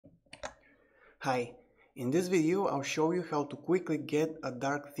Hi, in this video I'll show you how to quickly get a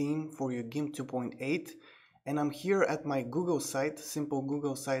dark theme for your GIMP 2.8, and I'm here at my Google site, simple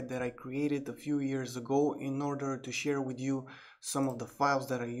Google site that I created a few years ago in order to share with you some of the files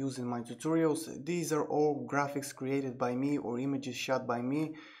that I use in my tutorials. These are all graphics created by me or images shot by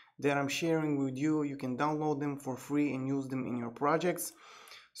me that I'm sharing with you. You can download them for free and use them in your projects.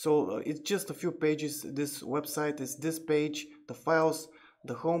 So it's just a few pages. This website is this page, the files,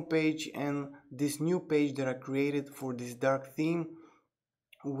 the home page, and this new page that I created for this dark theme,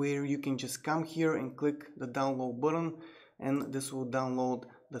 where you can just come here and click the download button and this will download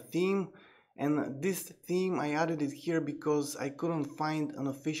the theme. And this theme, I added it here because I couldn't find an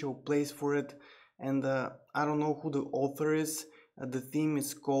official place for it, and I don't know who the author is. The theme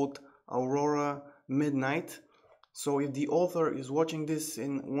is called Aurora Midnight. So if the author is watching this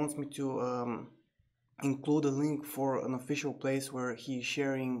and wants me to include a link for an official place where he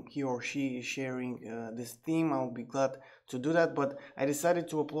or she is sharing this theme, I'll be glad to do that. But I decided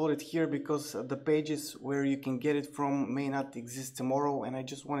to upload it here because the pages where you can get it from may not exist tomorrow, and I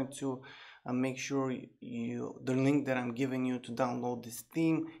just wanted to make sure the link that I'm giving you to download this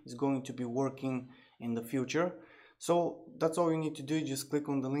theme is going to be working in the future. So that's all you need to do. Just click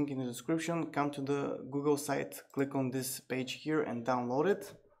on the link in the description, come to the Google site, click on this page here and download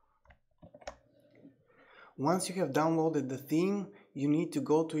it. Once you have downloaded the theme, you need to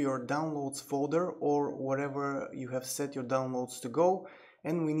go to your downloads folder or wherever you have set your downloads to go,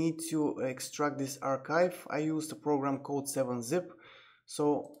 and we need to extract this archive. I used a program called 7-zip,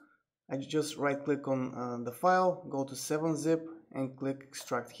 so I just right click on the file, go to 7-zip and click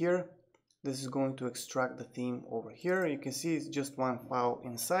extract here. This is going to extract the theme over here. You can see it's just one file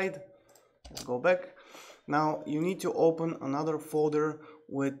inside. Let's go back. Now you need to open another folder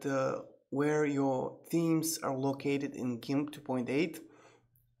with where your themes are located in GIMP 2.8,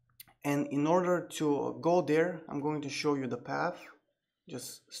 and in order to go there, I'm going to show you the path.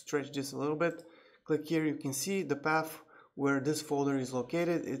 Just stretch this a little bit, click here. You can see the path where this folder is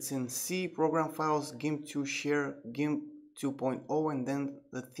located. It's in C, program files, GIMP 2 share, GIMP 2.0, and then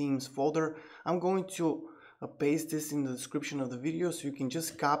the themes folder. I'm going to paste this in the description of the video, so you can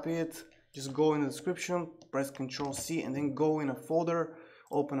just copy it. Just go in the description, press Ctrl C, and then go in a folder,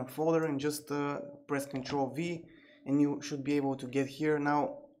 open a folder, and just press Ctrl V, and you should be able to get here.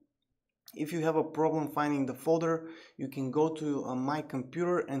 Now if you have a problem finding the folder, you can go to my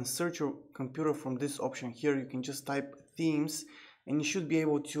computer and search your computer from this option here. You can just type themes and you should be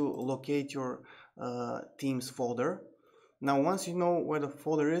able to locate your themes folder. Now once you know where the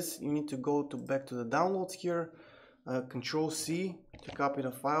folder is, you need to go back to the downloads here, Ctrl C to copy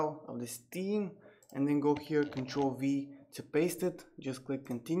the file of this theme, and then go here, Ctrl V to paste it. Just click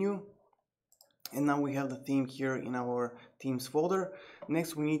continue, and now we have the theme here in our themes folder.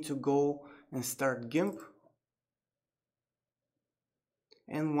 Next we need to go and start GIMP,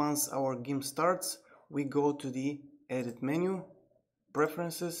 and once our GIMP starts, we go to the edit menu,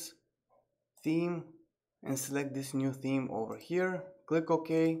 preferences, theme, and select this new theme over here. Click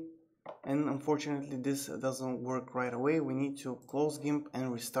OK, and unfortunately this doesn't work right away. We need to close GIMP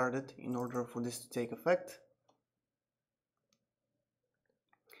and restart it in order for this to take effect.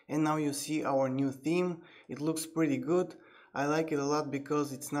 And now you see our new theme. It looks pretty good. I like it a lot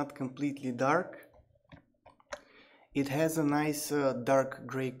because it's not completely dark. It has a nice dark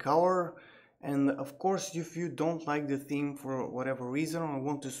gray color. And of course, if you don't like the theme for whatever reason or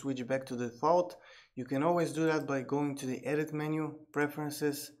want to switch back to the default, you can always do that by going to the edit menu,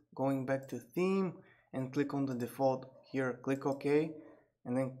 preferences, going back to theme, and click on the default here, click OK,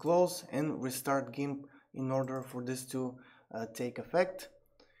 and then close and restart GIMP in order for this to take effect.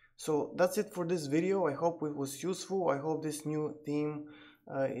 So that's it for this video. I hope it was useful. I hope this new theme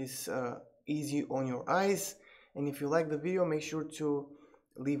is easy on your eyes. And if you like the video, make sure to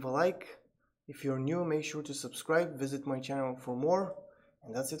leave a like. If you're new, make sure to subscribe, visit my channel for more.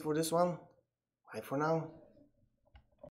 And that's it for this one. Bye for now.